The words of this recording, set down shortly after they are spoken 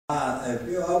If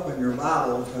you open your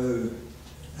Bible to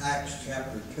Acts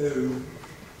chapter 2,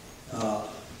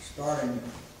 starting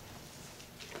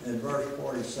in verse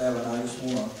 47, I just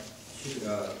want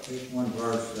to pick one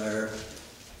verse there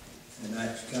in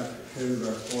Acts chapter 2,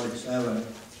 verse 47.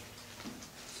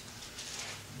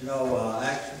 You know,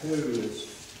 Acts 2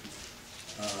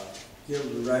 gives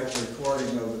a right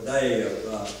recording of the day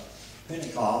of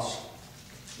Pentecost,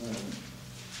 when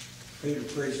Peter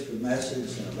preached the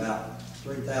message and about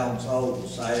 3,000 souls were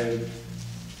saved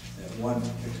at one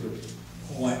particular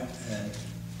point. And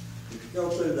if you go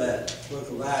through that book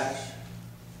of Acts,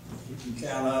 you can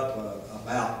count up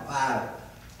about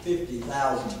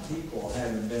 50,000 people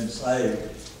having been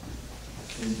saved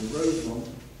in Jerusalem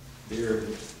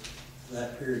during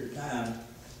that period of time.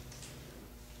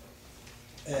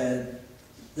 And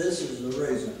this is the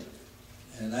reason.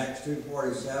 In Acts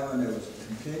 2:47, it was a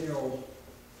continual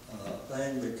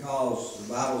thing, because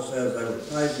the Bible says they were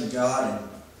praising God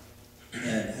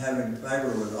and having favor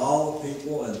with all the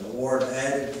people, and the Lord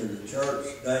added to the church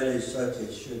daily such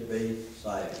as should be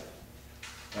saved.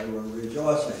 They were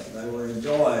rejoicing. They were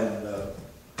enjoying the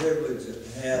privilege that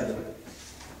they had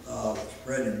of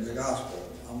spreading the gospel.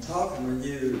 I'm talking with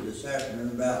you this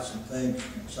afternoon about some things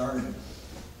concerning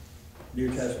New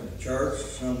Testament church.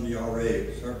 Some of you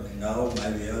already certainly know,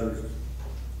 maybe others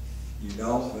you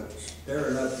don't, but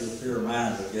stirring up your pure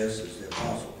minds, I guess, as the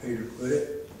Apostle Peter put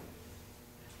it.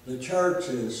 The church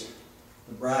is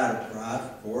the bride of Christ,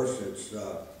 of course. It's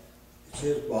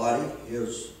his body,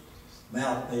 his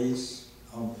mouthpiece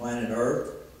on planet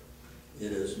Earth.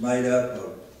 It is made up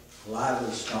of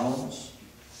lively stones,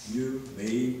 you,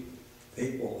 me,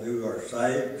 people who are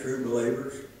saved, true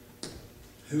believers,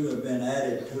 who have been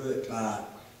added to it by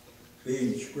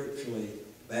being scripturally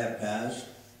baptized.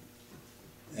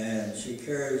 And she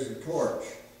carries the torch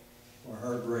for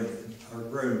her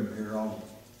groom here on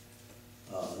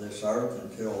this earth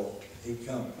until he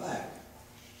comes back.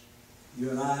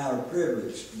 You and I have a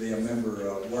privilege to be a member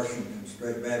of Washington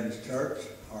Straight Baptist Church,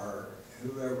 or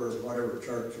whatever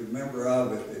church you're a member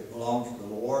of. If it belongs to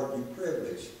the Lord, you're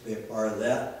privileged to be a part of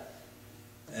that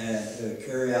and to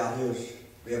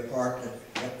be a part that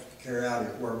helps to carry out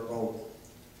his work both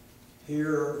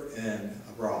here and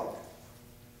abroad.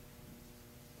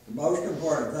 The most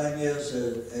important thing is,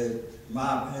 in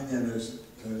my opinion, is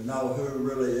to know who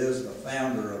really is the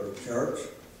founder of the church.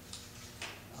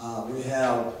 We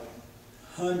have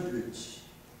hundreds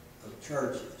of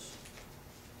churches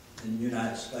in the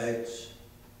United States.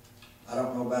 I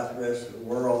don't know about the rest of the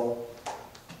world.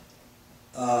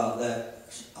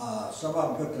 Some of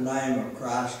them put the name of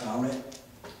Christ on it,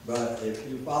 but if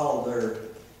you follow their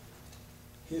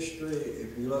history,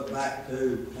 if you look back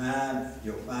to time,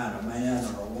 you'll find a man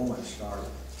or a woman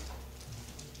started.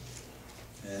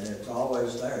 And it's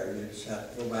always there. You just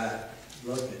have to go back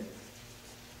looking,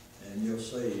 and you'll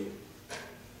see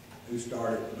who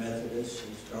started the Methodists,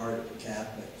 who started the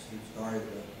Catholics, who started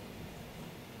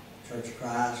the Church of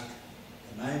Christ.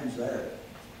 The name's there.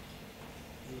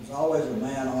 It was always a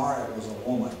man or it was a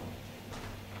woman.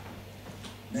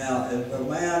 Now, if a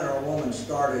man or a woman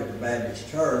started the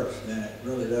Baptist church, then it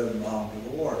really doesn't belong to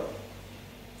the Lord.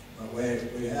 But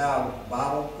we have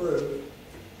Bible proof,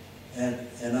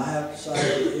 and I have to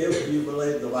say, if you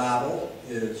believe the Bible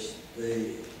is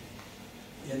the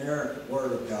inerrant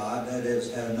Word of God, that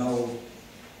is, have no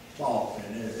fault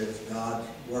in it, it's God's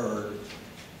Word,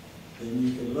 then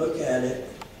you can look at it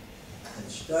and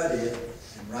study it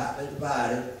and rightly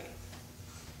divide it,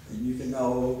 and you can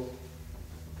know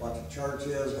what the church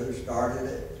is, who started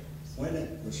it, when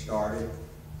it was started.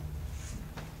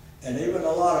 And even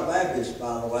a lot of Baptists,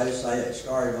 by the way, say it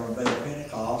started on the day of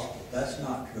Pentecost, but that's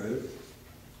not true.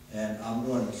 And I'm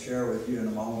going to share with you in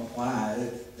a moment why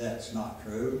that's not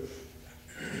true.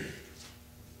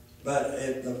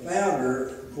 But the founder,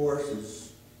 of course,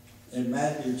 is in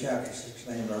Matthew chapter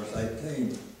 16, verse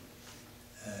 18,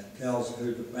 and tells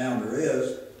who the founder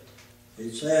is.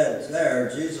 He said there,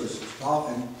 Jesus is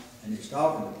talking, and he's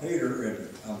talking to Peter, and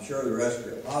I'm sure the rest of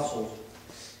the apostles.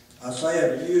 I say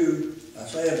unto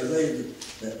thee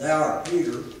that thou art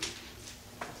Peter,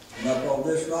 and upon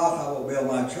this rock I will build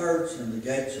my church, and the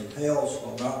gates of hell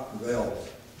shall not prevail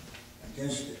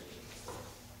against it.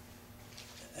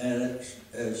 And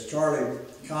as Charlie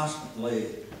constantly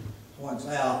points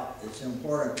out, it's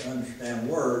important to understand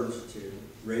words to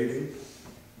reading.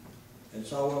 And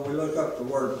so when we look up the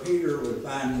word Peter, we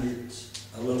find it's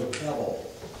a little pebble,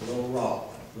 a little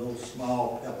rock, a little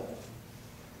small pebble.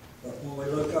 But when we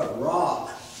look up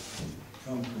rock, it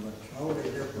comes from a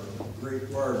totally different Greek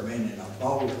word meaning a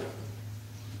boulder,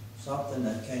 something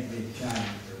that can't be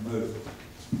changed or moved.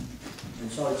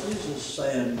 And so Jesus is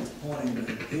saying, pointing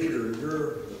to Peter,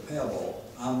 you're the pebble,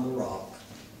 I'm the rock.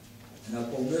 And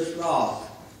upon this rock,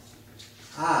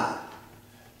 I,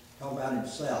 talking about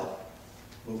himself,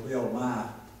 will build my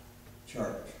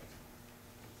church.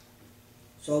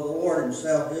 So the Lord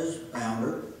himself is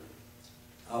founder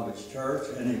of his church,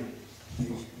 and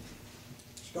he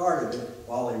started it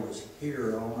while he was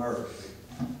here on earth.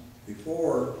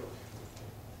 Before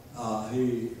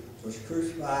he was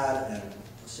crucified and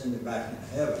ascended back into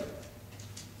heaven.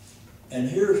 And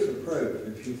here's the proof.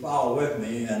 If you follow with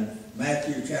me in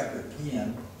Matthew chapter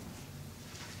 10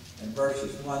 and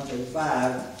verses 1 through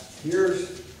 5, here's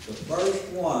the first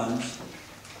ones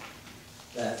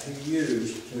that he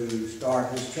used to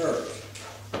start his church.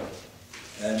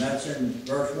 And that's in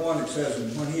verse 1. It says,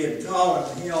 and when he had called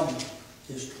unto him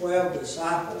his 12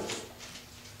 disciples,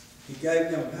 he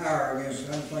gave them power against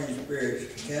unclean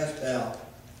spirits to cast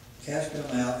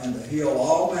them out, and to heal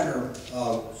all manner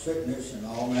of sickness and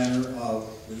all manner of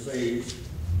disease.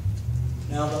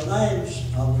 Now the names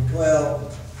of the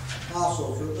 12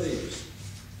 apostles are these.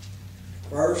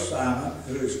 First, Simon,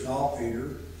 who is called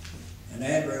Peter, and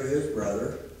Andrew his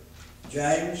brother,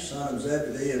 James, son of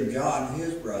Zebedee, and John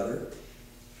his brother,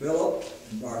 Philip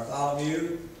and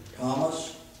Bartholomew,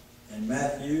 Thomas, and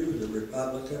Matthew the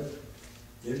Republican.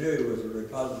 You knew he was a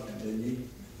Republican, didn't you?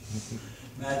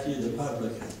 Matthew the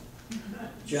Publican.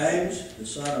 James, the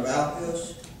son of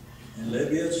Alphaeus, and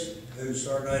Lebbaeus, whose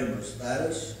surname was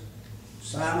Thaddeus,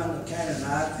 Simon the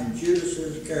Canaanite, and Judas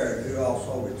Iscariot, who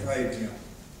also betrayed him.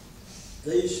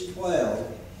 These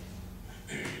 12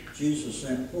 Jesus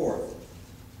sent forth.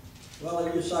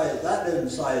 Well, you say that didn't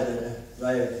say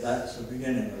that that's the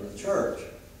beginning of the church.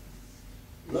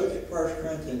 Look at 1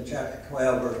 Corinthians chapter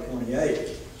 12, verse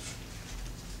 28.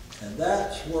 And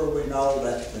that's where we know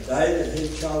that the day that he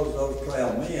chose those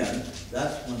 12 men,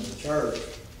 that's when the church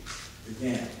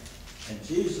began. And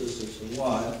Jesus is the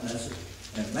one.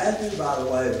 And Matthew, by the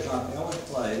way, is not the only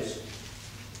place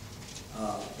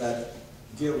that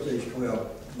gives these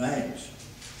 12 names.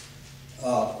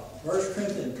 1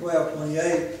 Corinthians 12, 28,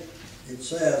 it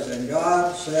says, and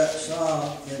God set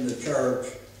some in the church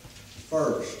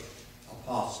first,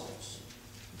 apostles.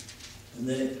 And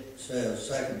then it says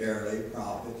secondarily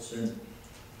prophets,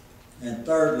 and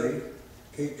thirdly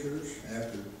teachers,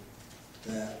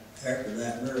 after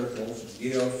that miracles and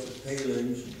gifts and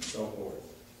healings and so forth.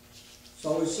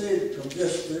 So we see from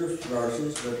just these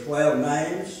verses the 12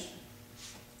 names,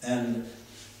 and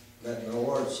that the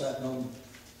Lord set them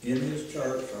in his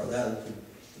church, or that is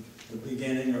the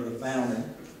beginning or the founding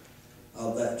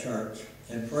of that church.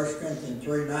 In 1 Corinthians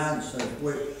 3:9 it says,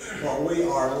 for we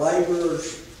are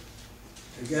laborers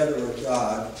together with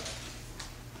God.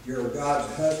 You're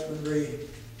God's husbandry,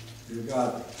 you're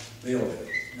God's building.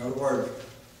 In other words,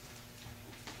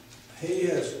 he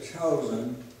has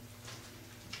chosen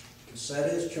to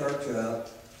set his church up.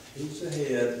 He's the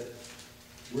head,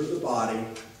 we're the body.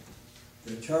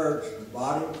 The church, the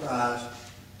body of Christ,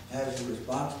 has the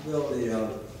responsibility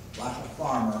of, like a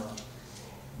farmer,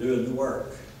 doing the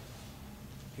work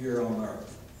here on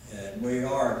earth. And we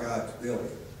are God's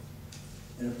building.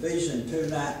 In Ephesians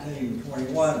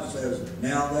 2:19-21 it says,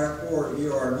 now therefore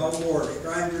you are no more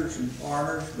strangers and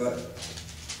foreigners, but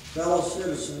fellow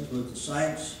citizens with the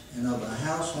saints and of the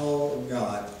household of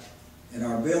God, and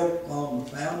are built on the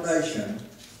foundation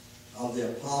of the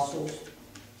apostles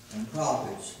and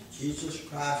prophets, Jesus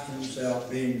Christ himself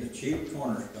being the chief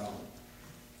cornerstone,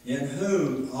 in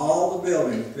whom all the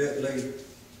building fitly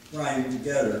framed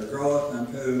together groweth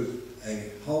unto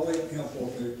a holy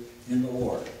temple in the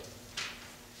Lord.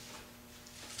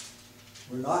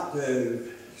 We're not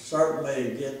to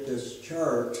certainly get this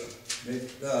church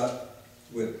mixed up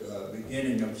with the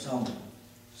beginning of some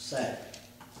sect.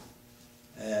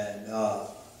 And I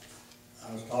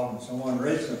was talking to someone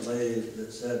recently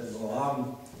that said, well,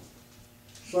 I'm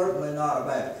certainly not a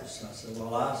Baptist. I said,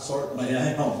 well, I certainly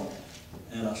am.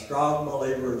 And a strong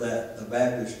believer that the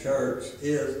Baptist church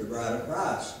is the bride of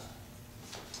Christ.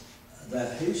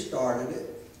 That he started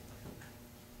it,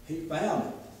 he found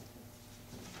it,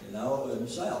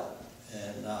 himself.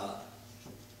 And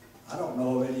I don't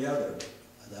know of any other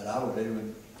that I would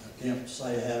even attempt to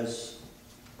say has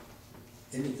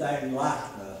anything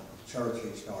like the church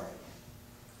he started.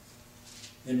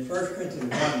 In 1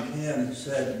 Corinthians 1:10 it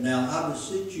said, now I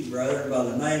beseech you, brethren, by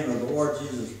the name of the Lord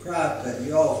Jesus Christ, that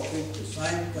you all speak the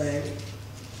same thing,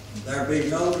 and there be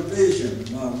no division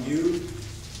among you,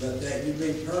 but that you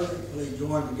be perfectly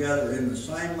joined together in the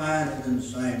same mind and in the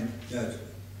same judgment.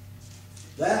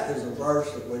 That is a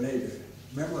verse that we need to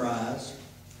memorize,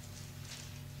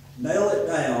 nail it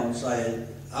down, say,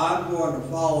 I'm going to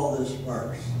follow this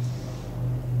verse.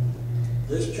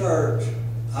 this church,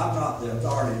 I'm not the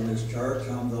authority in this church,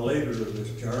 I'm the leader of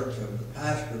this church, I'm the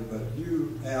pastor, but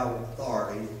you have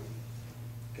authority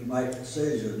to make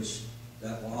decisions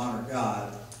that will honor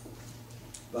God.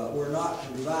 But we're not to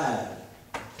divide.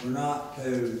 We're not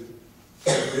to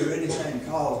do anything to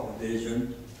cause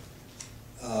division.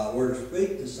 We're to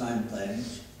speak the same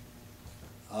things.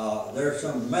 There's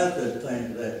some method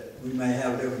things that we may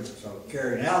have differences of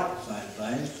carrying out the same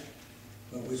things,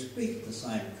 but we speak the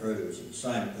same truths and the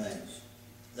same things.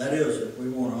 That is, if we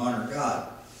want to honor God.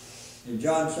 In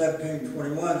John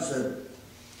 17:21 said,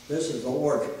 this is the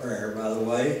Lord's Prayer, by the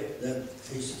way, that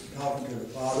he's talking to the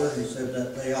Father. He said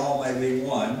that they all may be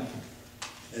one,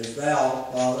 as thou,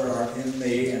 Father, art in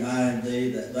me, and I in thee,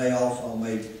 that they also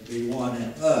may be one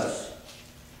in us.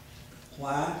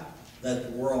 Why?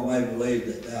 That the world may believe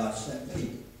that thou hast sent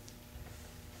me.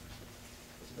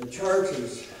 The church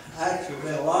has actually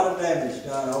been a lot of damage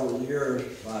done over the years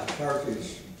by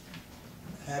churches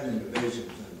having divisions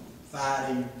and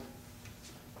fighting.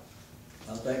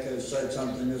 I think I said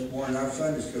something this morning in our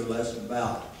Sunday school lesson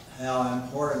about how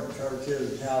important the church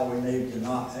is and how we need to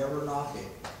not ever knock it.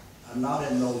 I'm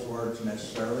not in those words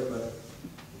necessarily, but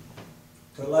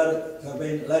to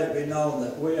let it be known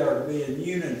that we are to be in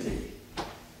unity.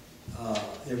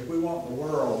 If we want the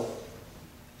world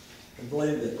to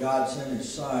believe that God sent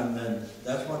His Son, then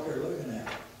that's what they're looking at.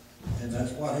 And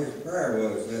that's what His prayer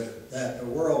was, that the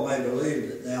world may believe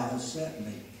that thou hast sent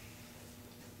me.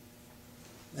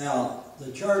 Now,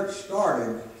 the church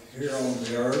started here on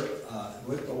the earth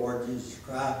with the Lord Jesus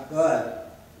Christ,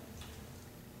 but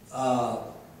I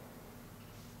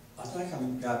think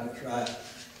I've got this right.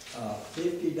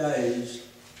 50 days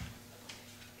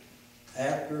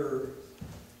after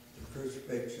the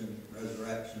crucifixion,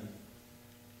 resurrection,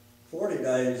 40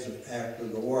 days after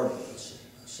the Lord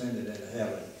ascended into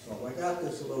heaven. So I got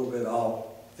this a little bit off.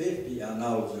 50, I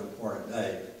know, is an important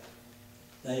day.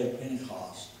 Day of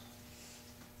Pentecost.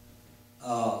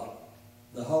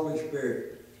 The Holy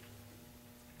Spirit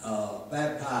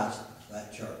baptized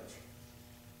that church.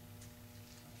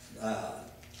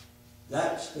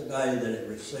 That's the day that it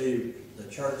received, the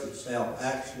church itself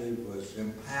actually was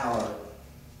empowered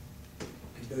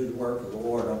to do the work of the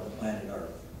Lord on the planet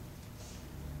Earth.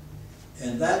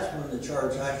 And that's when the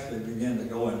church actually began to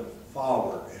go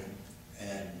forward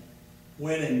and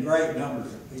winning great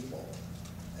numbers of people,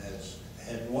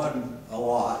 had won a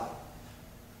lot.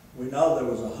 We know there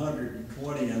was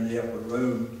 120 in the upper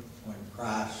room when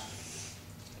Christ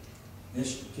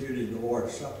instituted the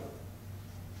Lord's Supper.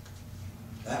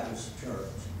 That was the church.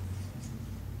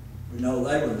 We know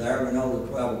they were there. We know the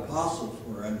 12 apostles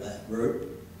were in that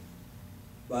group.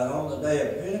 But on the day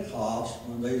of Pentecost,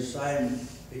 when these same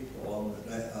people, on the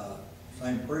day,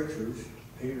 same preachers,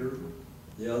 Peter,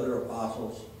 the other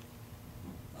apostles,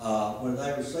 when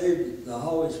they received the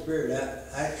Holy Spirit,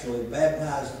 actually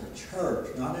baptized the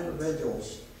church, not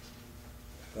individuals,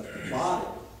 but the body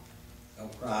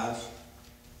of Christ.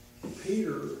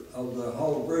 Peter of the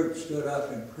whole group stood up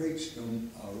and preached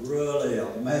them a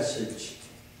message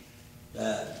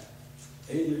that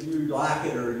either you like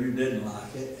it or you didn't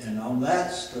like it. And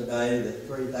that's the day that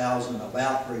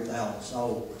about 3,000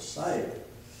 souls were saved.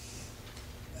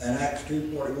 And Acts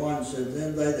 2:41 says,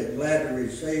 then they that gladly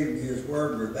received his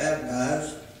word were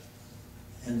baptized,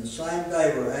 and the same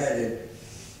day were added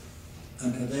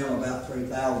unto them about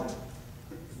 3,000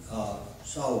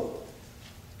 souls.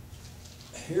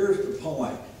 Here's the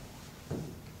point.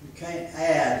 You can't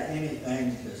add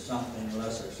anything to something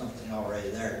unless there's something already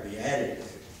there to be added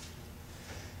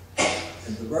to.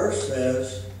 And the verse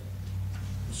says,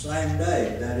 the same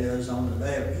day, that is, on the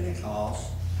day of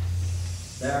Pentecost,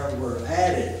 there were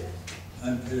added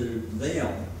unto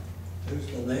them. Who's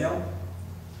the them?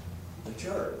 The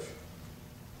church.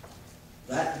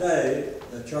 That day,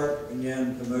 the church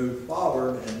began to move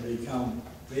forward and become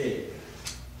big.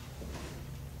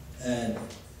 And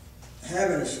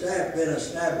having been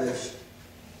established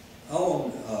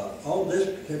on this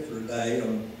particular day,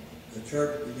 the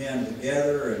church began to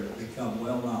gather and become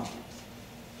well known.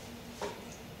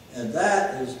 And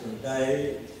that is the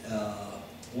day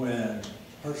when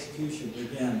persecution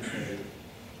began to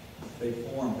be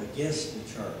formed against the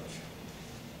church.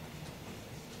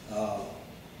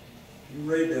 You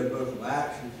read the book of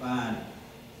Acts, you find,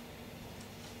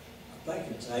 I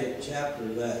think it's 8th chapter,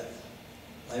 that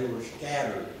they were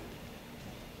scattered.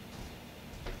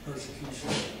 Persecution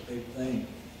is a big thing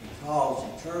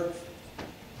because the church,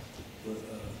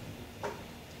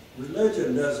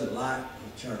 religion doesn't like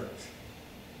the church.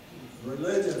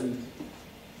 Religion,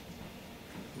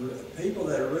 people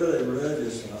that are really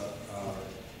religious are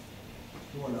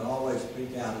going to always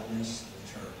speak out against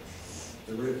the church.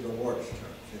 the Lord's church,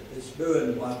 if it's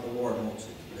doing what the Lord wants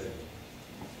it to do.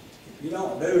 If you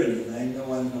don't do anything, no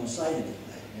one's going to say anything.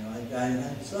 You know, ain't got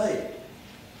anything to say.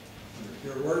 But if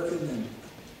you're working and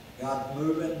God's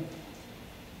moving,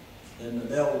 then the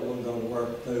devil will go to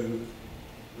work through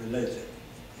religion.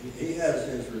 He has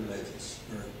his religious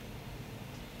group.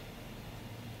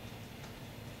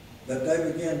 But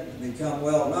they begin to become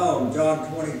well known. John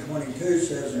 20:22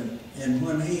 says, and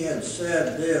when he had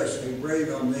said this, he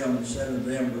breathed on them and said unto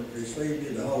them, receive ye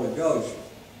the Holy Ghost.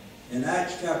 In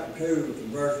Acts chapter 2,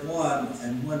 verse 1,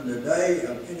 and when the day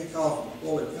of Pentecost was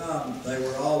fully come, they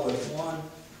were all with one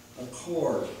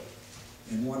accord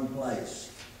in one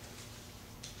place.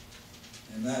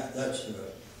 And that's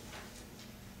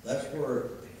where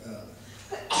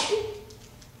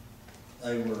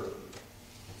they were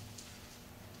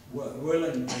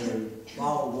willing to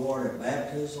follow the Lord in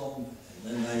baptism,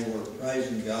 and then they were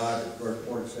praising God, as verse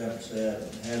 47 said,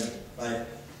 and having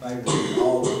favor with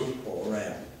all the people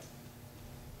around.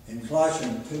 In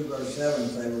Colossians 2, verse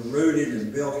 7, they were rooted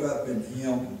and built up in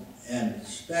Him and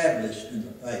established in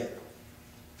the faith,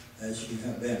 as you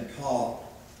have been taught,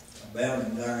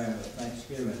 abounding therein with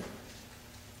thanksgiving.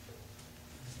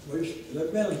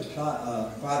 There's been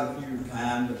quite a few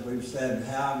times that we've said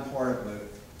how important it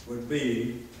would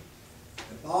be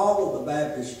if all of the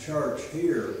Baptist church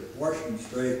here, Washington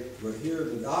Street, would hear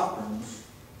the doctrines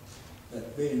that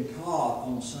are being taught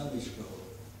on Sunday school.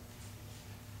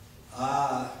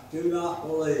 I do not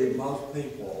believe most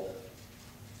people,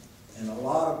 and a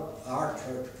lot of our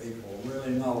church people,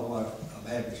 really know what a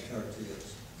Baptist church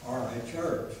is, or a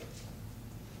church.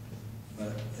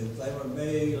 But if they would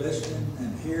be listening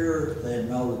and hear, they'd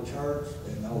know the church,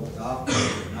 they'd know the doctrine,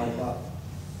 they'd know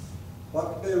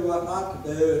what to do, what not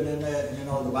to do, and then you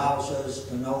know the Bible says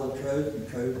to know the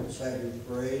truth will set you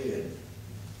free, and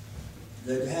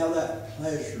they'd have that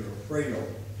pleasure of freedom,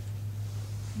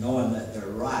 knowing that they're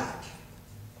right,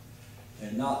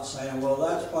 and not saying, well,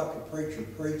 that's what the preacher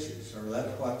preaches, or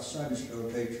that's what the Sunday school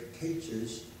teacher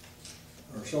teaches,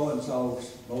 or so-and-so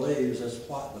believes that's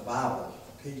what the Bible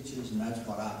teaches, and that's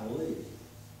what I believe.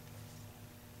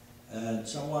 And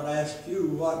someone asks you,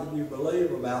 what do you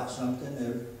believe about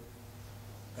something?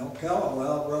 Don't tell them,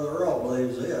 well, Brother Earl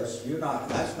believes this.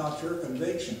 That's not your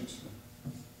convictions.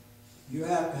 You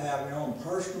have to have your own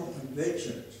personal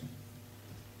convictions,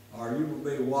 or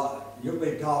you'll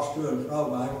be tossed to and fro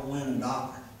by every wind and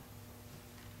doctrine.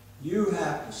 You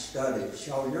have to study,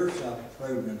 show yourself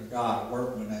approved unto God, a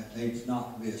workman that needs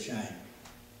not to be ashamed.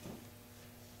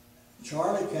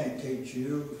 Charlie can't teach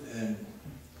you and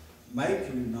make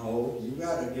you know. You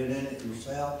got to get in it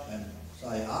yourself and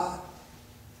say,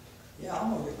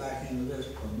 I'm going to get back into this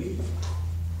for me.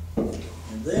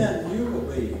 And then you will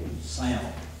be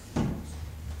sound.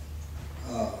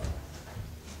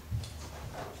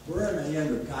 We're in the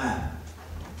end of time.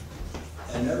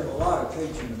 And there's a lot of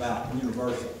teaching about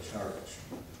universal church.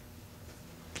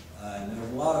 And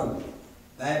there's a lot of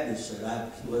Baptists that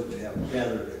absolutely have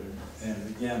gathered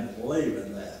and began to believe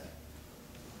in that.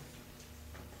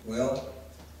 Well,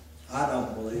 I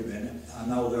don't believe in it. I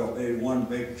know there'll be one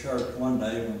big church one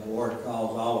day when the Lord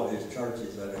calls all of His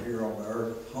churches that are here on the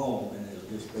earth home, and it'll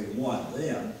just be one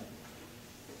then,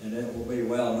 and it will be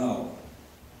well known.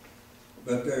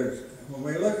 But when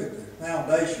we look at the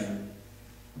foundation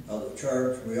of the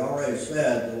church, we already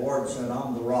said, the Lord said,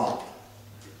 I'm the rock.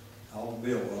 I'll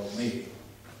build on me.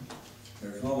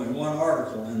 There's only one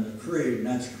article in the creed, and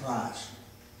that's Christ.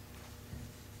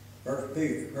 1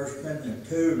 Corinthians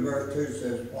 2, verse 2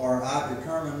 says, for I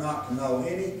determined not to know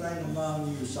anything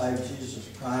among you save Jesus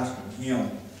Christ and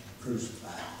Him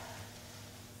crucified.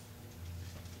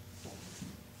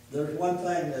 There's one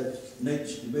thing that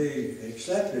needs to be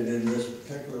accepted in this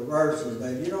particular verse is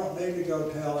that you don't need to go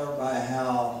tell everybody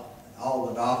how all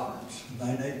the doctrines.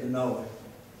 They need to know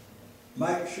it.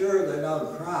 Make sure they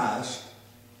know Christ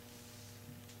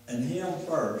and Him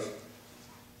first.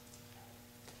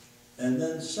 And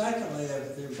then secondly,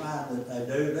 if you find that they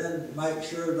do, then make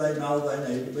sure they know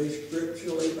they need to be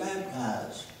scripturally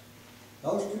baptized.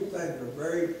 Those two things are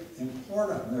very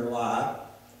important in their life.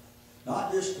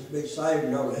 Not just to be saved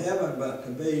and go to heaven, but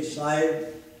to be saved.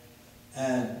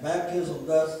 And baptism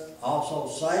does also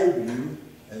save you,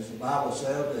 as the Bible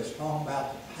says. It's talking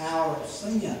about the power of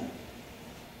sin.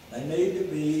 They need to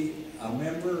be a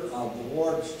member of the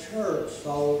Lord's church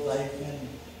so they can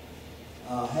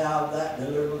have that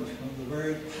deliverance from the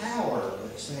very power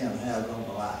that sin has on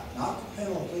the life. Not the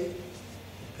penalty.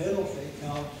 The penalty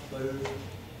comes through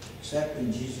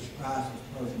accepting Jesus Christ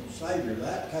as personal Savior.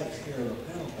 That takes care of the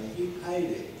penalty. He paid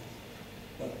it.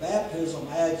 But baptism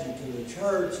adds you to the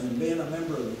church, and being a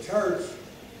member of the church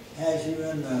has you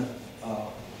in a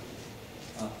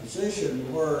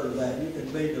position where that you can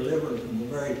be delivered from the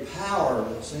very power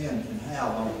that sin can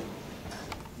have on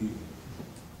you.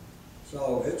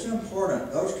 So it's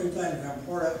important. Those two things are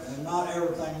important, and not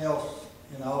everything else.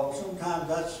 You know, sometimes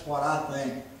that's what I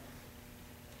think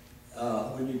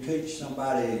when you teach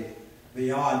somebody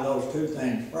beyond those two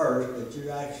things first, that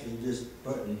you're actually just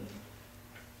putting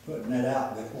it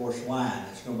out before swine.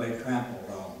 It's going to be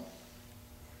trampled on,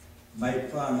 made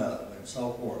fun of, and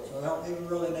so forth. So they don't even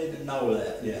really need to know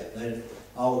that yet.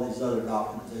 All these other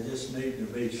doctrines, they just need to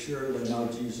be sure they know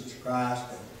Jesus Christ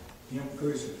and Him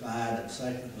crucified, and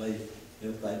secondly,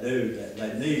 if they do, that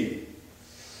they need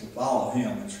to follow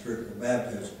Him in spiritual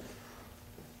baptism.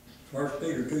 1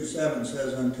 Peter 2:7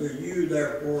 says, "Unto you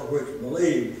therefore which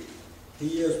believe,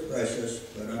 He is precious,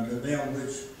 but unto them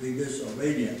which be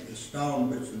disobedient, the stone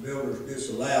which the builders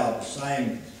disallowed, the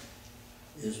same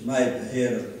is made the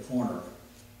head of the corner."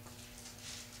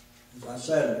 As I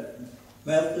said,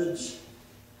 methods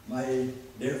may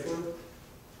differ,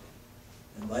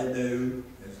 and they do,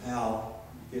 is how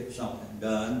you get something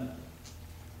done.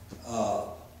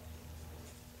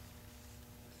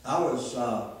 I was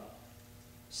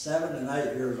 7 and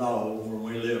 8 years old when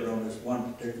we lived on this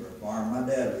one particular farm. My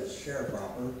dad was a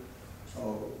sharecropper,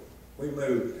 so we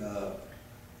moved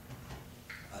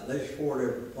at least 4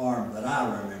 different farms that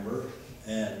I remember.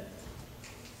 And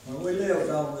when we lived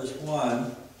on this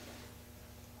one,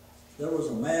 there was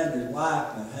a man and his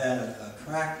wife that had a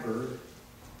tractor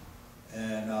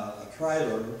and a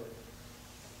trailer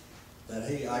that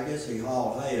I guess he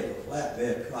hauled hay as a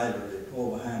flatbed trailer that he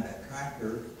pulled behind that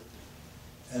tractor.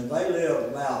 And they lived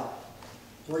about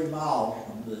 3 miles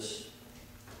from this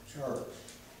church.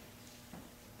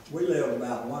 We lived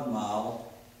about 1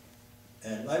 mile,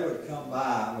 and they would come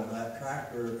by with that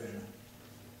tractor and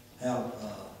have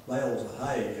bales of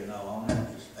hay, you know, on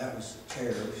it. That was the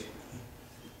chairs.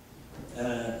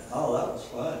 And, oh, that was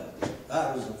fun.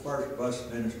 That was the first bus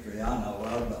ministry I know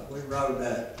of, but we rode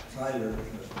that trailer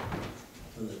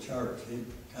to the church.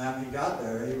 Time he got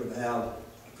there, he would have a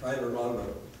trailer load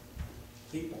of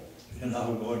people, you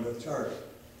know, going to church.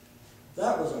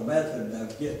 That was a method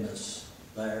of getting us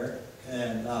there.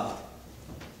 And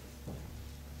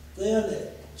then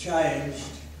it changed.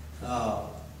 My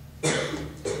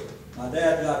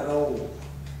dad got an old,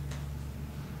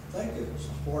 I think it was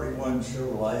a 41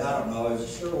 Chevrolet, I don't know, it was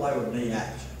a Chevrolet with knee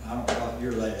action. I don't know what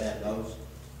year they had those.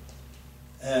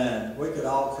 And we could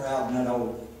all crowd in that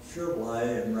old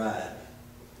Chevrolet and ride,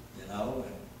 you know.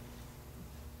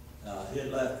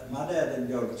 My dad didn't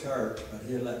go to church, but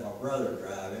he'd let my brother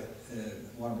drive it, and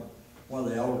one of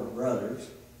the older brothers.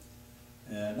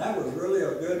 And that was really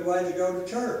a good way to go to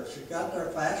church. You got there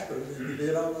faster than you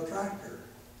did on the tractor.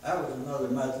 That was another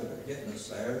method of getting us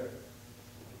there.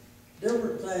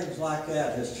 Different things like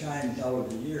that has changed over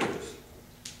the years.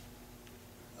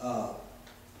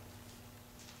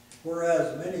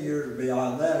 Whereas many years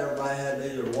beyond that, everybody had to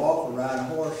either walk or ride a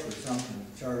horse or something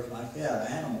to church like that,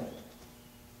 animals.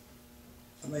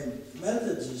 I mean,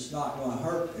 methods is not going to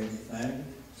hurt anything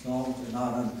as long as they're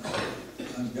not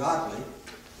ungodly.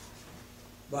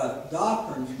 But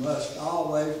doctrines must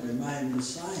always remain the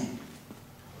same,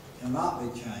 cannot be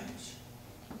changed.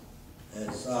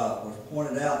 As was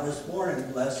pointed out, this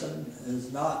morning's lesson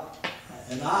is not,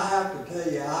 and I have to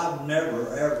tell you, I've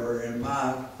never ever in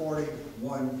my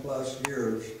 41 plus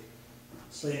years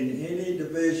seen any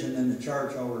division in the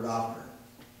church over doctrine.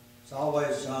 It's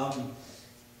always some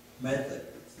method,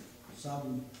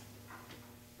 something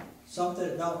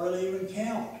that don't really even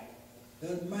count.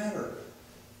 Doesn't matter.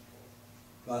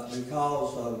 But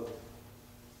because of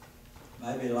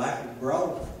maybe lack of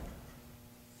growth,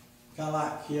 kind of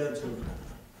like kids,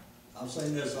 I've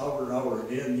seen this over and over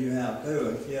again, you have too,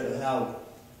 a kid will have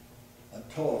a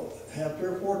toy, have 3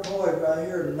 or 4 toys right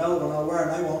here and know nowhere,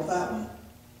 and they want that one.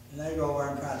 And they go over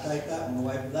and try to take that one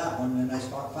away from that one, and they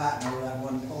start fighting over that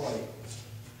one toy.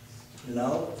 You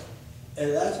know?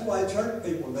 And that's the way church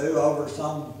people do over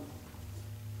some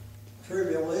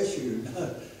trivial issue.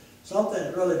 Something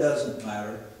that really doesn't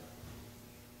matter.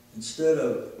 Instead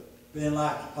of being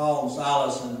like Paul and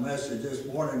Silas in the message this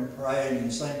morning, praying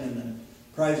and singing and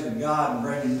praising God and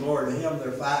bringing glory to Him,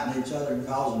 they're fighting each other and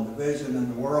causing division in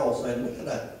the world, saying, look at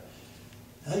that.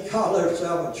 They call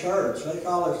themselves a church. They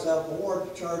call themselves a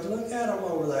Lord's church. Look at them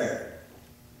over there.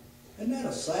 Isn't that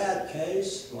a sad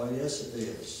case? Well, yes, it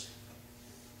is.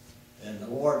 And the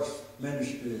Lord's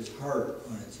ministry is hurt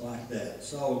when it's like that.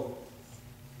 So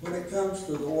when it comes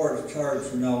to the Lord's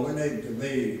church, you know, we need to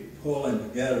be pulling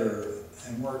together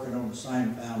and working on the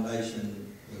same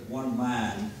foundation with one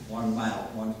mind, one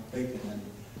mouth, one speaking and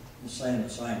saying the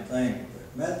same thing. But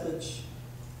methods,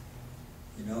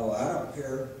 you know, I don't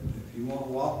care if you want to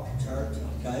walk to church,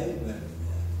 okay, but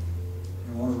if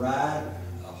you want to ride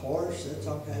a horse, it's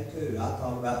okay too. I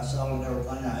thought about selling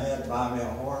everything I had, buy me a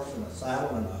horse and a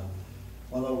saddle and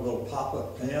one of those little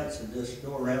pop-up tents and just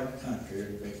go around the country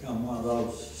and become one of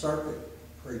those circuit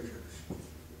preachers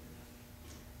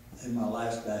in my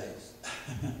last days.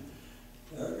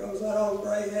 There goes that old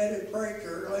gray-headed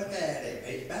preacher, look at him,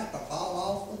 he's about to fall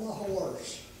off with a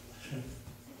horse.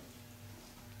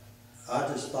 I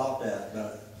just thought that,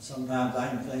 but sometimes I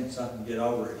can think something, get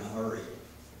over it in a hurry.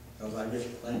 Because I get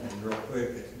thinking real quick,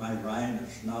 it may rain or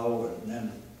snow, and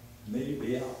then me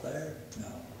be out there.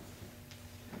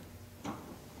 No.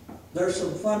 There's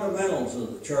some fundamentals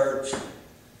of the church.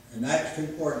 In Acts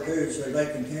 2:42, it says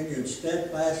they continued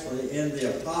steadfastly in the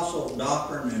apostles'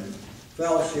 doctrine and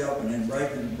fellowship and in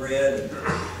breaking bread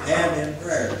and in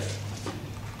prayers.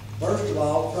 First of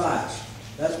all, Christ.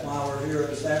 That's why we're here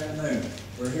this afternoon.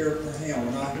 We're here for Him.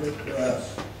 We're not here for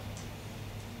us.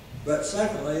 But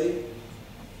secondly,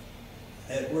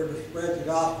 we're to spread the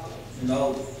gospel. You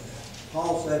know,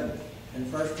 Paul said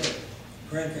in 1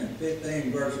 Corinthians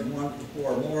 15, verses 1 to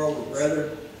 4, moreover,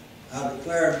 brethren, I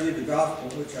declare unto you the gospel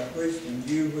which I preached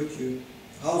unto you, which you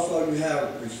also you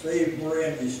have received,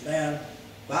 wherein you stand,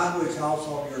 by which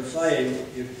also you are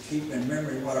saved, if you keep in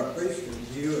memory what I preached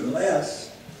unto you,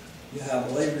 unless you have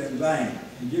believed in vain.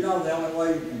 And you know the only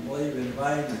way you can believe in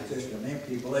vain is just an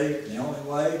empty belief. The only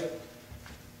way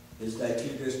is that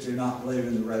you just do not believe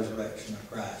in the resurrection of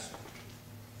Christ.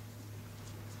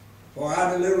 For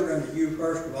I delivered unto you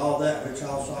first of all that which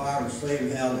also I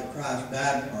received, how that Christ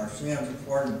died for our sins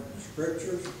according to the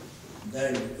Scriptures, and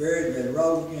that He was buried, and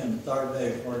rose again the third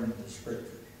day according to the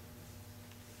Scriptures.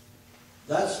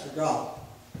 That's the gospel.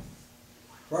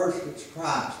 First, it's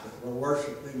Christ that we're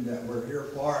worshiping, that we're here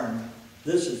for, and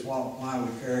this is why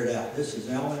we carry it out. This is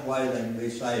the only way they can be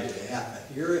saved. They have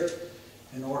to hear it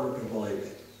in order to believe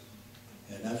it.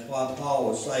 And that's what Paul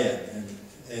was saying,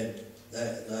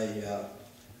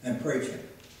 and preaching.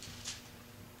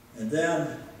 And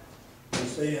then we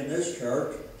see in this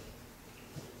church,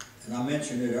 and I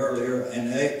mentioned it earlier,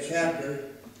 in the 8th chapter,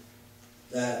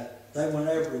 that they went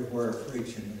everywhere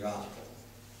preaching the gospel.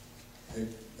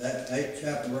 That 8th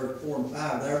chapter, verse 4 and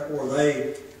 5, therefore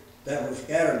they that were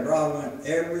scattered abroad went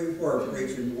everywhere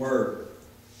preaching the word.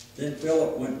 Then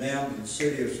Philip went down to the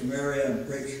city of Samaria and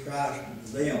preached Christ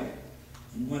unto them.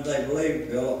 And when they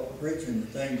believed Philip, preaching the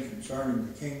things concerning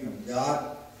the kingdom of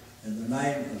God, in the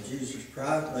name of Jesus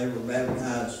Christ, they were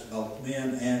baptized, both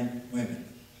men and women.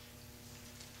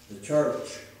 The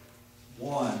church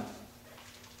won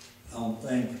on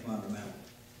things fundamental.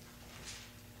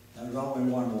 There's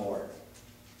only one Lord.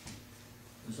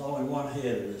 There's only one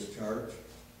head of this church.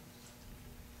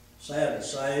 Sad to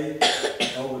say,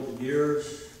 over the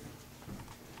years,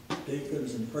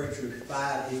 deacons and preachers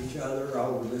fight each other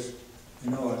over this,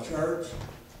 a church,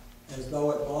 as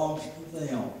though it belongs to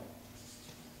them.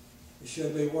 They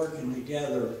should be working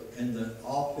together in the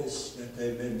office that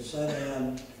they've been set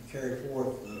in to carry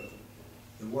forth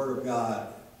the Word of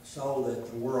God so that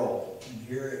the world can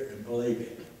hear it and believe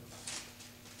it.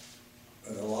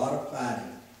 But a lot of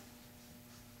fighting.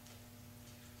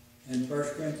 In 1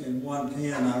 Corinthians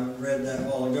 1:10, I read that a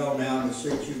while ago now, to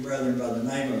beseech you, brethren, by the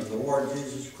name of the Lord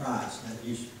Jesus Christ, that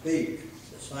you speak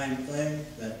the same thing,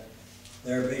 that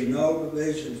there be no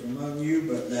divisions among you,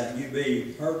 but that you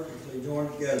be perfectly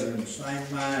joined together in the same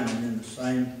mind and in the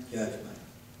same judgment.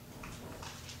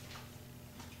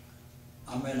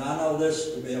 I know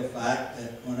this to be a fact,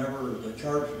 that whenever the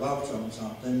church votes on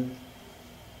something,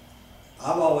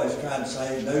 I've always tried to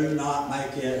say, do not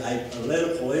make it a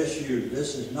political issue.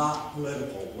 This is not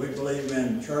political. We believe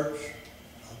in church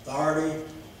authority.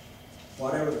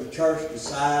 Whatever the church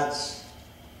decides,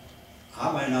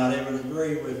 I may not even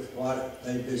agree with what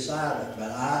they decided,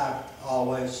 but I've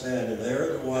always said that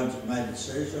they're the ones that made the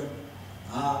decision.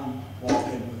 I'm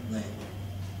walking with them.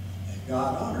 And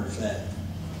God honors that.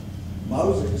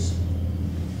 Moses,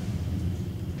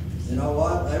 you know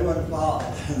what? They wouldn't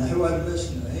follow. They wouldn't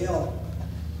listen to him.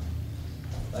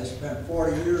 They spent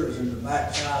 40 years in the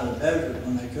backside of the desert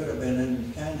when they could have been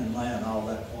in Canaan land all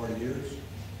that 40 years.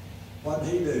 What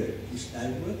did he do? He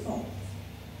stayed with them.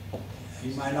 He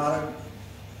may not have,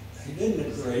 he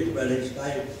didn't agree, but he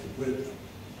stayed with them.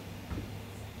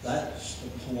 That's the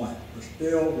point. We're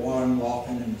still one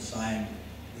walking in the same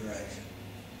direction.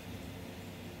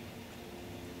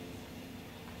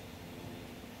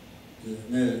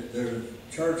 The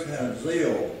church had a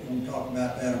zeal. We'll talk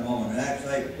about that in a moment. In Acts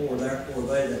 8:4, therefore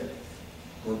they that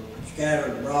were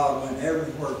scattered abroad went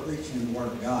everywhere preaching the Word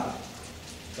of God.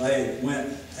 they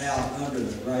went out under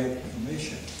the Great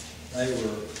Commission. They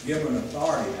were given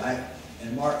authority.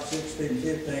 In Mark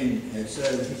 16:15, it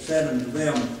says, he said unto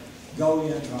them, go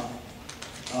ye into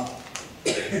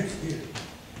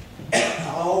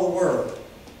all the world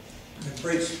and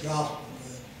preach the gospel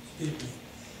to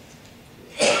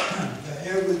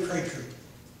every creature.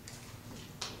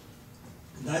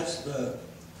 And that's the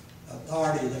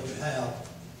authority that we have.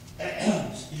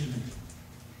 Excuse me.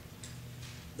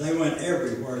 They went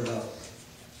everywhere, though.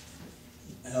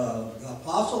 The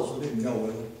apostles didn't go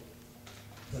with them.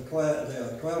 The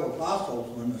 12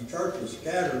 apostles, when the church was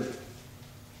scattered,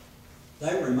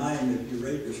 they remained, if you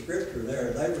read the scripture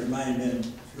there, they remained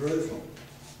in Jerusalem.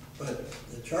 But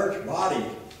the church body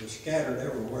was scattered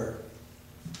everywhere.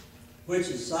 Which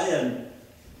is saying,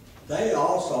 they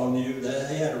also knew that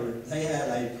they had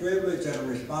a privilege and a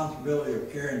responsibility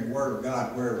of carrying the word of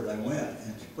God wherever they went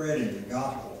and spreading the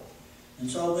gospel. And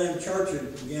so then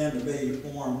churches began to be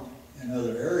formed in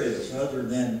other areas other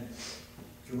than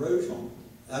Jerusalem.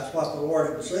 That's what the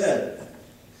Lord had said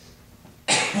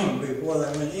before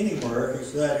they went anywhere. He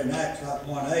said in Acts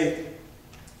 1:8,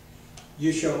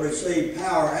 you shall receive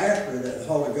power after that the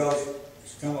Holy Ghost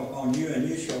has come upon you, and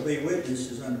you shall be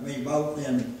witnesses unto me both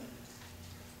in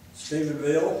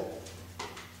Stephenville,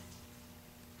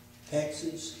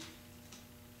 Texas,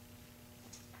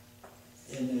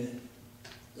 in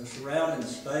the surrounding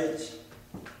states,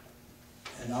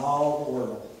 and all the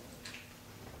world.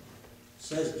 It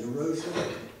says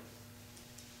Jerusalem,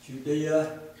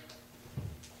 Judea,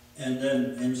 and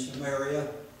then in Samaria,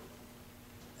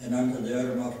 and unto the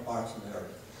uttermost parts of the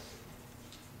earth.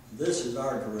 This is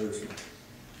our Jerusalem.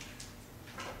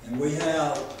 And we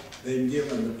have been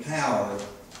given the power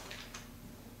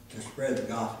to spread the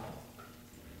gospel.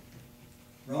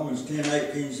 Romans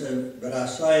 10:18 says, but I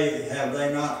say, have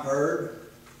they not heard?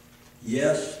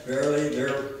 Yes, verily,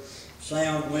 their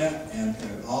sound went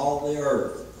into all the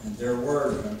earth, and their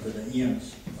word unto the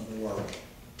ends of the world.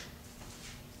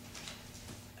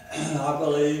 I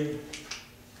believe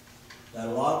that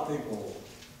a lot of people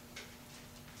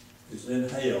is in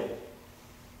hell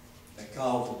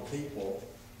because of people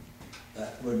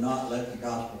that would not let the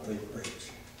gospel be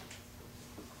preached.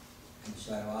 And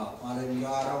say, well, why didn't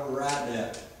God override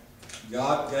that?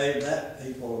 God gave that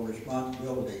people a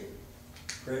responsibility,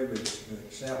 privilege to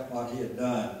accept what he had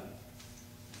done.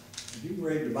 If you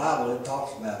read the Bible, it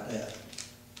talks about that.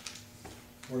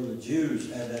 Where the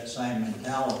Jews had that same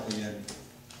mentality and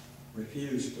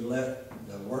refused to let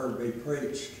the word be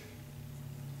preached.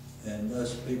 And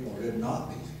thus people did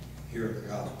not hear the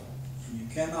gospel. And you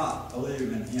cannot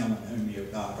believe in him in whom you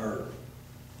have not heard.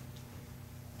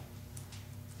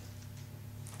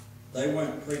 They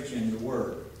went preaching the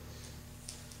word.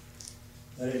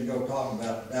 They didn't go talking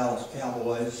about the Dallas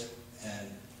Cowboys and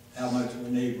how much we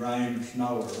need rain or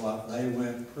snow or what. They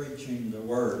went preaching the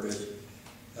word.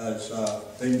 It's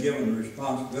been given the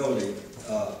responsibility.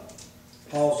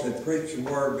 Paul said, preach the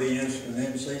word, be instant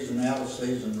in season, out of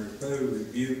season, reprove,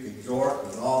 rebuke, exhort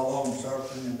with all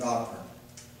long-suffering and doctrine.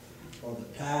 For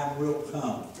the time will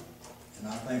come, and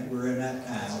I think we're in that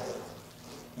time,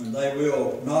 when they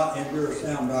will not endure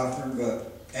sound doctrine,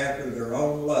 but after their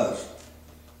own lust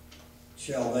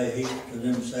shall they heap to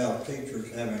themselves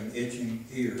teachers having itching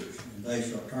ears, and they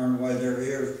shall turn away their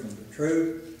ears from the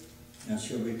truth, and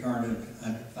shall be turned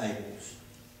unto fables.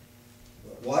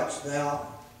 But watch thou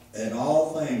in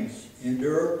all things,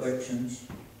 endure afflictions,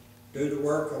 do the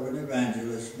work of an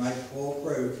evangelist, make full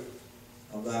proof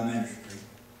of thy ministry.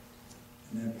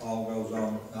 And then Paul goes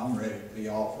on, I'm ready to be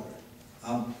offered.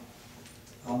 I'm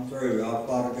through. I've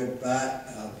fought a good fight.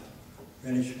 I've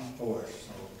finished my course.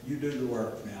 So you do the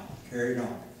work now. Carry it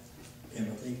on,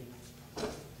 Timothy.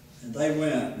 And they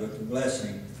went with the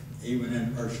blessing, even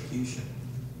in persecution.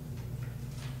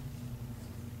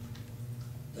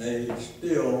 They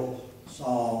still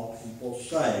saw people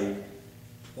saved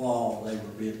while they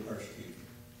were being persecuted.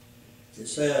 It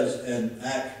says in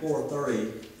Acts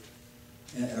 4:30,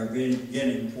 or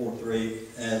beginning 4:3,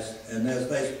 and as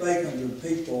they spake unto the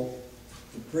people,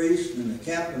 the priest and the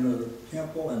captain of the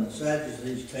temple and the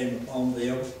Sadducees came upon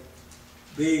them,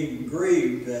 being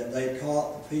grieved that they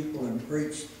taught the people and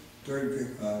preached through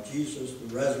Jesus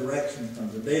the resurrection from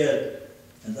the dead,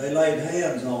 and they laid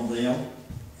hands on them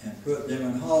and put them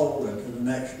in hold until the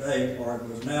next day, for it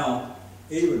was now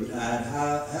eventide.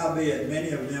 Howbeit many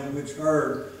of them which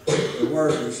heard the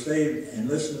word received, and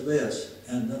listen to this,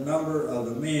 and the number of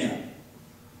the men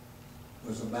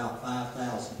was about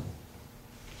 5,000.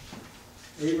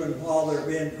 Even while they're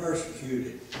being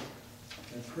persecuted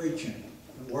and preaching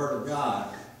the word of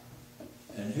God,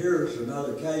 And here's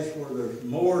another case where there's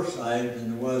more saved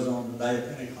than there was on the day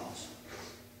of Pentecost.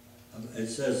 It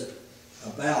says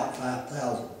about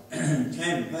 5,000. It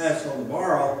came to pass on the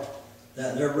morrow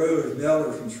that their rulers, and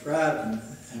elders, and scribes,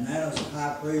 and Annas the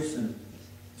high priest, and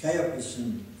Caiaphas,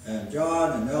 and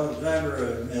John, and Alexander,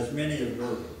 and as many as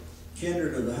were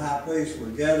kindred of the high priest, were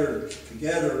gathered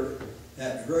together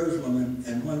at Jerusalem.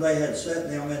 And when they had set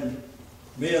them in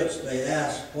midst, they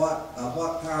asked, by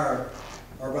what power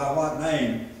or by what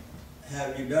name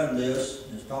have you done this?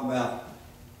 And it's talking about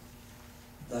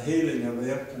the healing of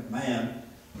the impotent man.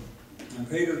 And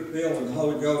Peter, filled with the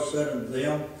Holy Ghost, said unto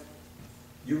them,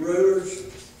 you rulers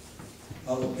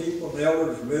of the people, the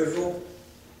elders of Israel,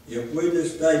 if we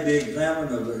this day be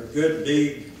examined of the good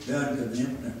deed done to the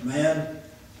impotent man,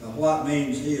 by what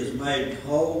means he is made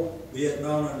whole, be it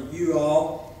known unto you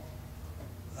all,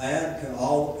 and to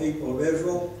all the people of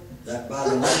Israel, that by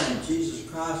the name of Jesus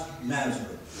Christ of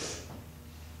Nazareth,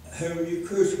 whom you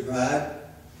crucified,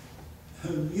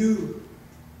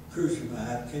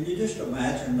 can you just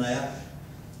imagine that?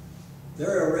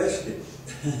 They're arrested.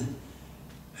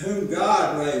 Whom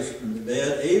God raised from the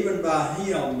dead, even by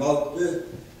him both does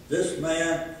this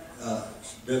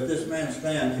man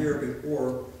stand here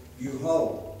before you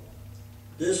whole.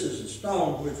 This is a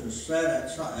stone which was set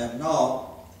at naught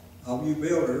of you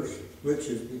builders, which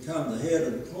has become the head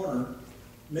of the corner.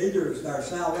 Neither is there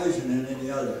salvation in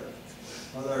any other.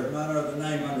 For there is none other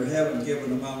name under heaven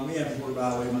given among men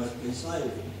whereby we must be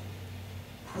saved.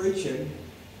 Preaching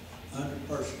under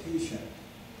persecution.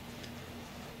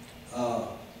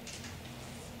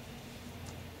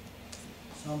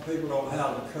 Some people don't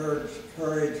have the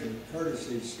courage and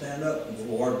courtesy to stand up to the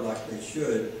Lord like they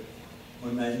should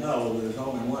when they know there's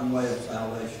only one way of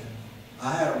salvation.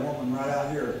 I had a woman right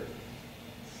out here.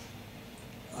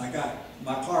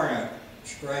 My car got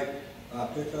scraped by a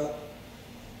pickup.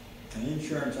 An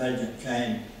insurance agent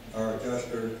came, or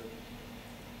adjuster,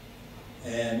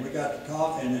 and we got to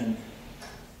talking, and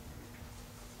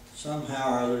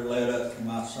somehow or other led up to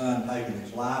my son taking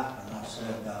his life. And I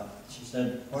said, she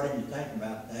said, what do you think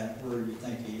about that? Where do you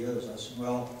think he is? I said,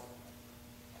 well,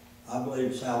 I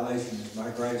believe salvation is by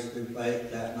grace through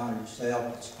faith, that not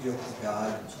yourself, it's the gift of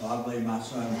God. And so I believe my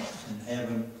son is in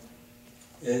heaven.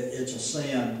 It's a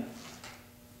sin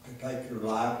to take your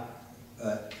life,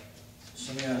 but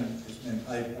sin has been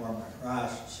paid for by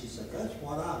Christ. She said, that's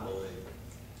what I believe.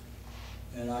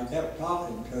 And I kept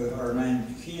talking to her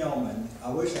named Kim, and I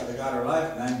wish I'd have got her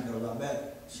last name because I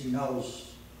bet she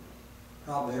knows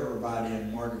probably everybody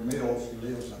in Morgan Mills. She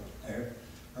lives up there.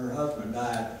 Her husband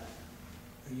died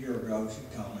a year ago,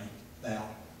 she told me about.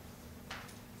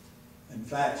 In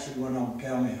fact, she went on to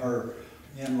tell me her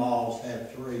in-laws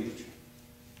had 3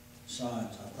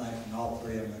 sons, I think, and all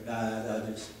 3 of them had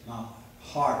died. My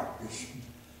heart just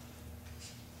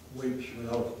weeps with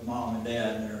those mom and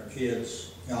dad and their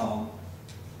kids gone.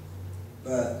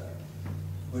 But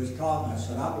we was talking, I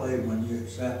said, I believe when you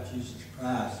accept Jesus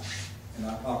Christ, and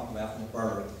I talked about the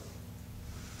birth,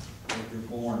 that you're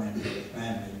born into the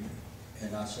family.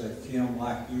 And I said, Kim,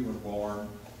 like you were born,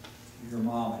 your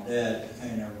mom and dad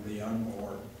can't ever be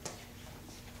unborn.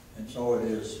 And so it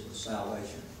is with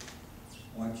salvation.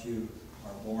 Once you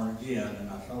are born again,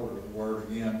 and I told her the word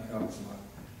again comes from a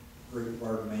Greek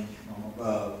word means from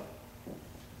above.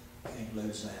 Can't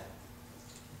lose that.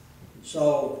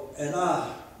 So, and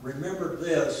I remembered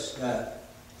this, that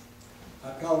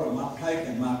I told them I'm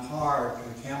taking my car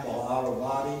to Campbell Auto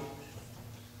Body,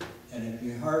 and if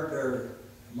you heard their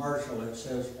commercial, it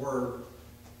says where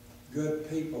good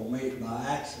people meet by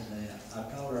accident. I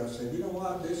told her, I said, you know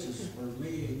what, this is for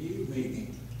me and you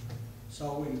meeting,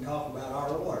 so we can talk about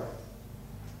our Lord.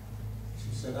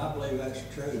 She said, I believe that's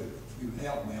true. You've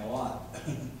helped me a lot.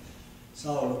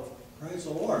 So, praise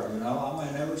the Lord, you know, I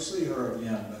may never see her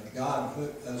again, but God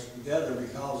put us together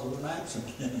because of an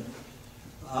accident.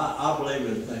 I believe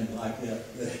in things like that.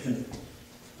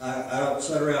 I don't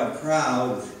sit around and cry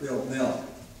over spilled milk.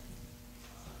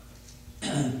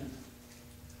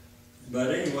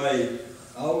 But anyway,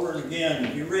 over and again,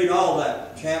 if you read all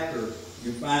that chapter,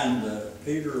 you find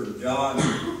Peter and John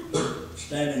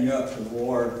standing up to the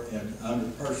Lord and under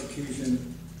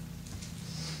persecution.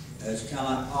 It's kind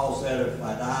of like Paul said, if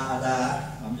I die, I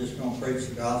die. I'm just going to preach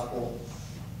the gospel.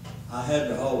 I had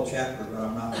the whole chapter, but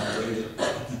I'm not going to read it.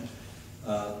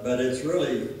 But it's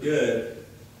really good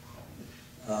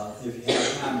if you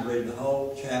have time to read the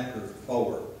whole chapter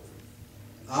forward.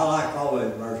 I like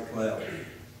always verse 12.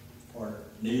 For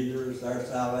neither is there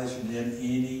salvation in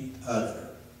any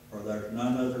other, for there's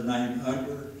none other name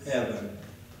under heaven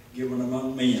given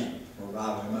among men,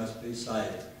 whereby we must be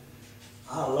saved.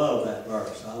 I love that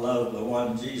verse. I love the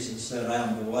one Jesus said, I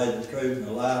am the way, the truth, and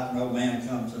the life. No man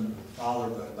comes unto the Father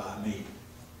but by me.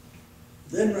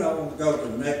 Then I want to go to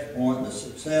the next point, the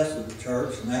success of the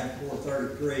church. In Acts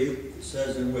 4:33, it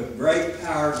says, and with great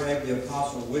power gave the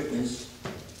apostle witness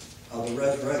of the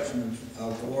resurrection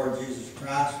of the Lord Jesus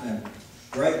Christ, and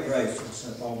great grace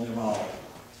was upon them all.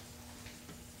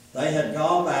 They had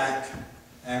gone back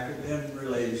after being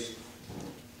released,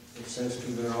 it says,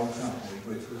 to their own company,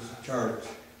 which was the church.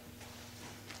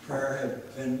 Prayer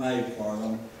had been made for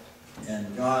them,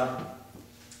 and God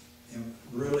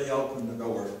really opened the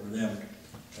door for them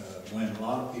to win a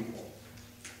lot of people.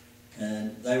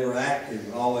 And they were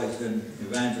active always in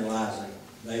evangelizing.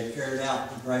 They carried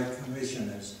out the Great Commission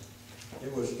as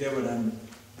it was given in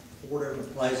 4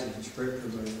 different places in Scripture,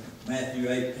 but Matthew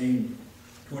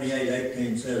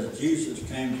 28:18 says, Jesus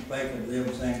came and spake unto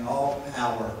them, saying, all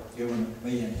power given to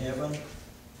me in heaven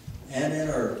and in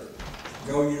earth.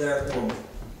 Go ye therefore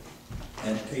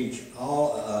and teach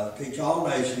all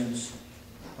nations.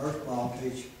 First of all,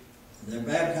 teach, and then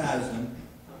baptize them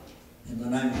in the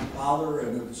name of the Father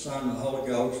and of the Son and the Holy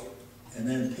Ghost, and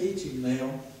then teaching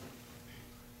them.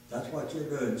 That's what you're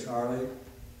doing, Charlie.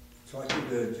 That's what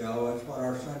you're doing, Joe. That's what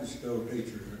our Sunday school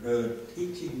teachers are doing,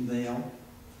 teaching them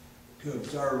to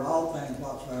observe all things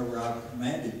whatsoever I've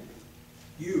commanded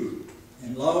you.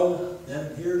 And lo,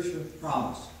 then here's the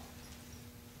promise.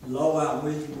 Lo, I'm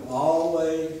with you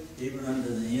always, even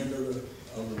unto the end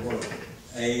of the world.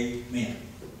 Amen.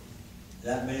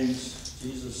 That means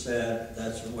Jesus said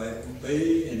that's the way it will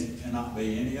be, and it cannot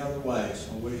be any other way.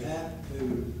 So we have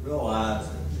to realize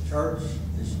that the church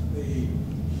is to be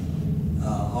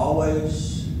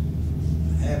always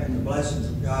having the blessings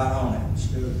of God on it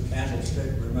instead of the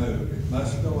candlestick removed. It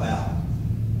must go out,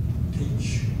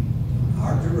 teach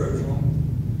our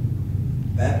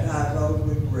Jerusalem, baptize those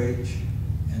we can reach,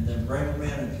 and then bring them in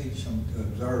and teach them to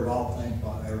observe all things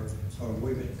whatever. So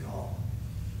we've been called.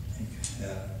 And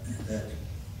that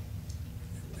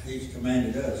He's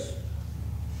commanded us.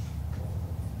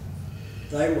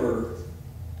 They were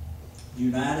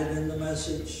united in the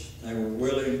message. They were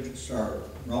willing to serve.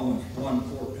 Romans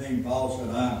 1:14, Paul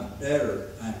said, I am a debtor.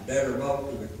 I am a debtor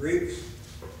both to the Greeks,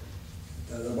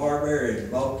 to the barbarians,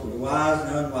 both to the wise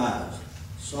and unwise.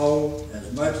 So,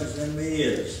 as much as in me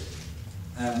is,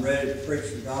 I am ready to preach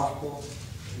the gospel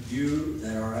to you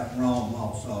that are at Rome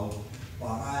also, for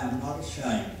I am not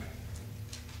ashamed.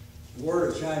 The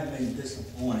word ashamed means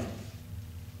disappointed.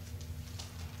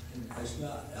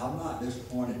 I'm not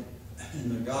disappointed in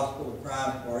the gospel of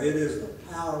Christ, for it is the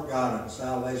power of God and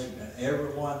salvation to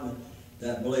everyone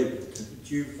that believeth, to the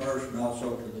Jew first and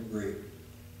also to the Greek.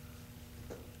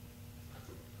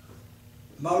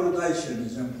 Motivation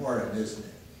is important, isn't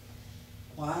it?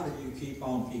 Why do you keep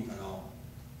on keeping on?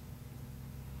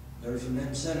 There's an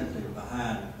incentive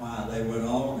behind why they went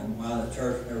on and why the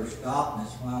church never stopped, and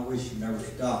it's why we should never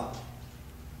stop.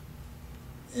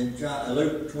 In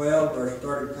Luke 12, verse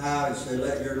 35, it said,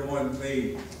 let your loins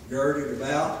be girded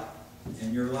about,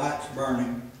 and your lights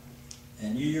burning,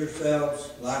 and you yourselves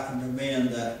like unto men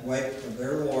that wait for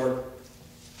their Lord,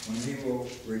 when he will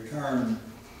return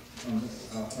from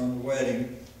the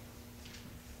wedding,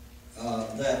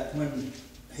 that when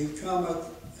he cometh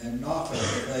and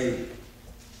knocketh, they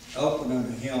open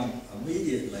unto him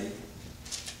immediately.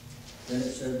 Then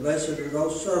it says, blessed are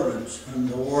those servants whom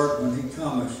the Lord, when he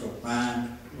cometh, shall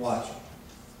find watching.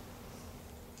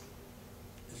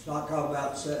 It's not talking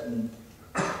about sitting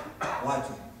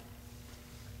watching.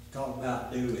 It's talking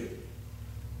about doing.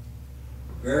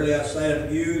 Verily I say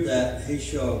unto you that he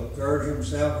shall gird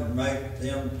himself and make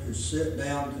them to sit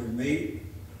down to meat,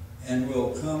 and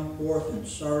will come forth and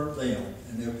serve them.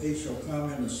 And if he shall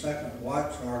come in the second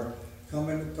watch, or come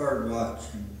in the third watch,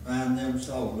 and find them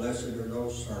so, blessed are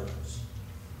those servants.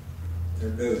 They're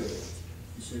doing it.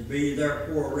 He said, be ye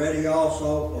therefore ready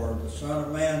also, for the Son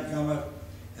of Man cometh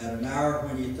at an hour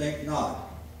when ye think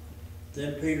not.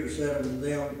 Then Peter said unto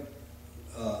them,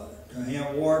 to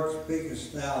him, Lord,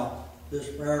 speakest thou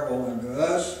this parable unto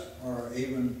us, or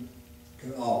even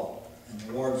to all? And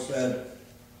the Lord said,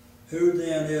 who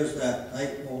then is that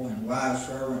faithful and wise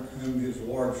servant whom his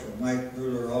Lord shall make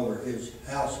ruler over his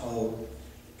household,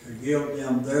 to give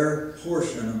them their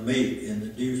portion of meat in the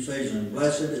due season?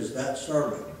 Blessed is that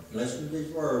servant, listen to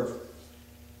these words,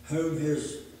 whom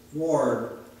his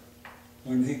Lord,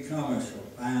 when he cometh, shall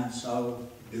find so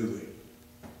doing.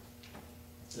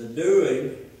 The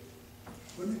doing,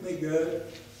 wouldn't it be good?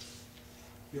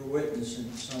 You're witnessing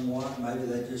to someone, maybe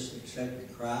they just accepted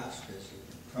Christ as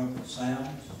the trumpet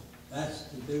sounds. That's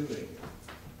the doing.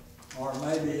 Or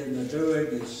maybe in the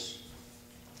doing it's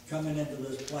coming into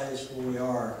this place where we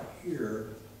are here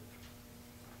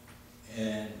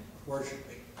and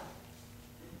worshiping.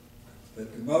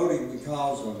 But devoted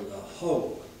because of the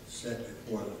hope set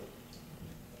before them.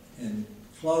 In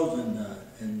closing,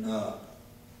 in 1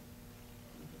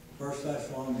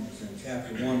 Thessalonians in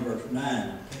chapter 1, verse 9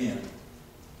 and 10,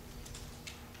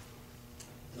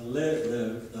 the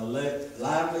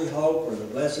lively hope or the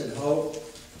blessed hope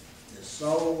is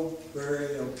so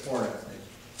very important.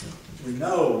 We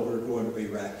know we're going to be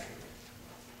raptured.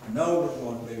 We know we're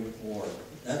going to be with the Lord.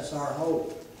 That's our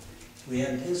hope. We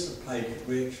anticipate it.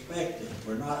 We expect it.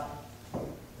 We're not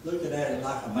looking at it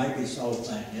like a maybe-so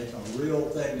thing. It's a real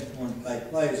thing that's going to take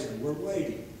place, and we're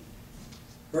waiting.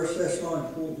 1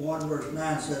 Thessalonians 1 verse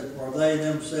 9 says, "For they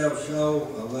themselves show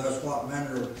of us what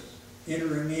manner of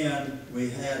entering in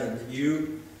we had of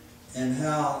you, and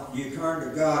how you turned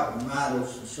to God from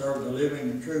idols to serve the living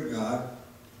and true God,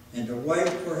 and to wait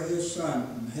for his Son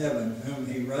from heaven, whom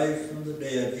he raised from the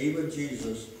dead, even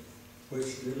Jesus,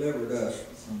 which delivered us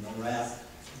from the wrath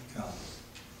to come."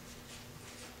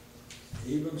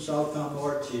 Even so come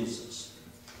Lord Jesus.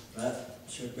 That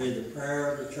should be the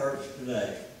prayer of the church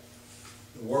today.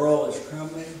 The world is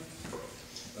crumbling,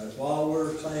 but while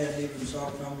we're saying, even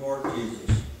so come Lord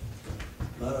Jesus,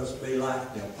 let us be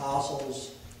like the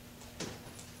apostles.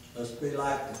 Let's be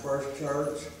like the first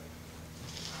church.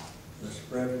 Let's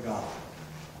spread the gospel.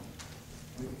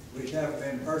 We haven't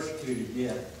been persecuted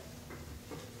yet,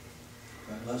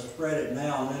 but let's spread it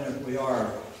now, and then if we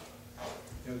are,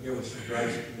 he'll give us the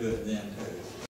grace to do it then too.